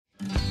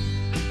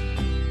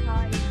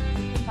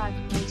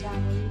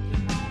channel.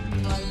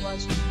 Now you are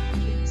watching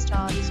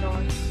 3-star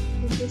resort.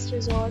 In this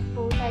resort,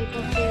 4 type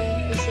of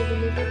room is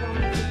available on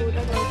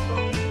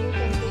agoda.com. You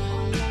can book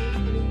online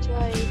and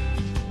enjoy it.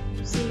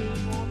 To see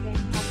more than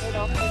 100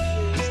 of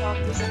reviews of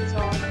this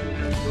resort, you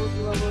can go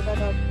to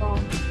agoda.com.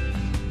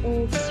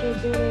 Its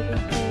review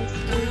rating is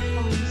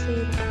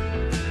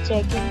 8.0.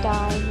 Check-in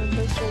time in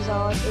this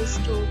resort is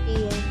 2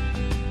 p.m.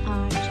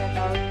 and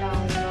check-out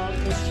time of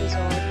this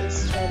resort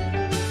is 12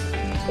 p.m.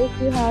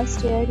 If you have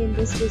stayed in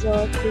this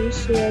resort,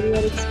 please share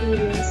your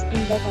experience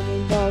in the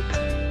comment box.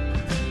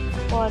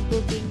 For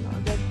booking or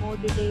get more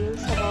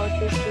details about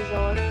this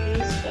resort,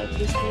 please check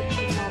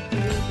description of the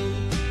video.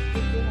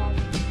 If you have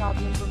any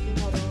problem booking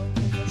a room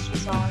in this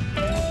resort,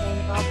 you can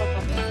drop a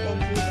comment and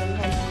we will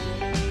help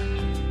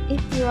you.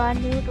 If you are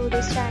new to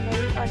this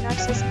channel or not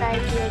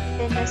subscribed yet,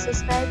 then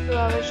subscribe to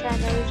our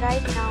channel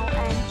right now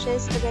and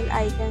press the bell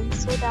icon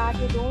so that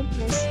you don't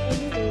miss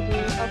any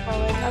video of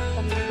our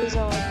upcoming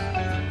resort.